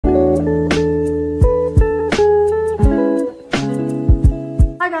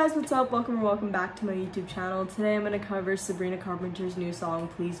up? Welcome or welcome back to my YouTube channel. Today I'm going to cover Sabrina Carpenter's new song,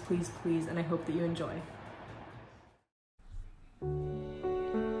 Please, Please, Please, and I hope that you enjoy.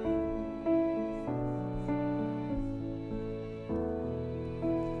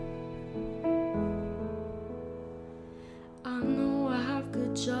 I know I have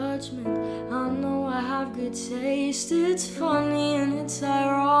good judgment, I know I have good taste. It's funny and it's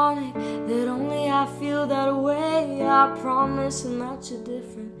ironic that only I feel that way. I promise and that you're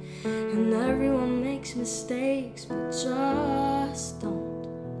different, and everyone makes mistakes, but just don't.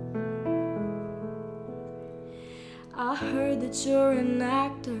 I heard that you're an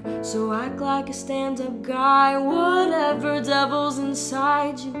actor, so act like a stand-up guy. Whatever devil's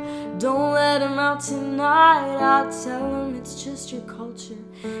inside you, don't let him out tonight. I tell him it's just your culture,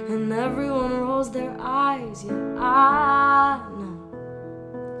 and everyone rolls their eyes. Yeah, I know.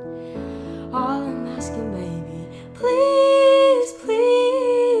 All I'm asking, baby, please,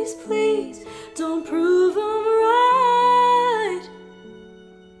 please, please, don't prove I'm right.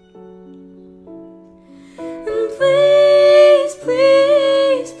 And please,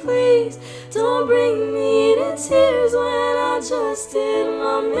 please, please, don't bring me to tears when I just did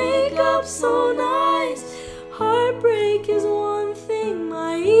my makeup so nice. Heartbreak is one thing,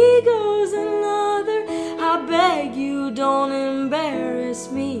 my ego's another. I beg you, don't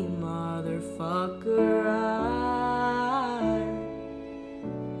embarrass me, motherfucker.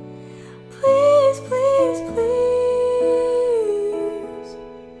 Please, please, please.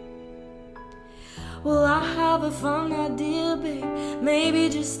 Well, I have a fun idea, babe. Maybe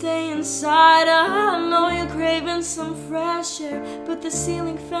just stay inside. I know you're craving some fresh air, but the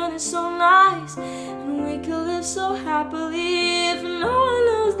ceiling fan is so nice, and we could live so happily if no one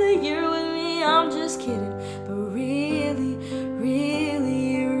knows that you're with me. I'm just kidding, but really,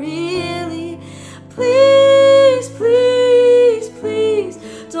 really, really, please, please, please,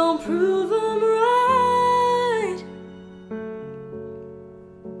 don't prove I'm right.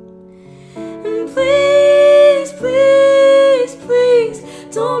 And please, please, please,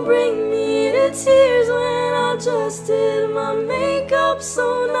 don't bring me to tears when I just did my makeup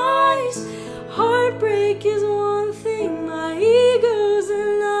so nice. Heartbreak is one thing, my ego's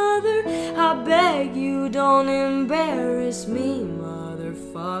another. I beg you, don't embarrass me,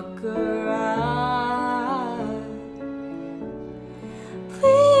 motherfucker.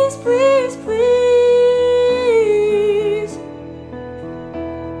 Please, please, please.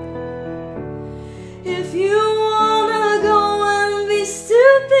 If you wanna go and be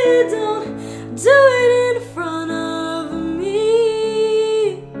stupid, don't do it in front of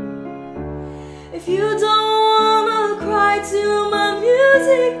me. If you don't wanna cry to my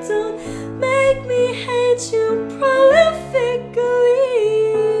music, don't make me hate you prolifically.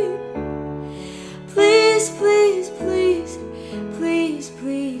 Please, please, please, please,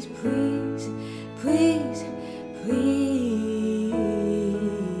 please, please, please, please.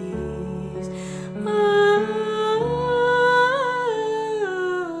 Oh.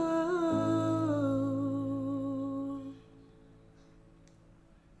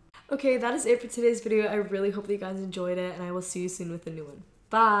 Okay, that is it for today's video. I really hope that you guys enjoyed it, and I will see you soon with a new one.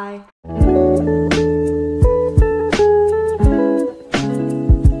 Bye!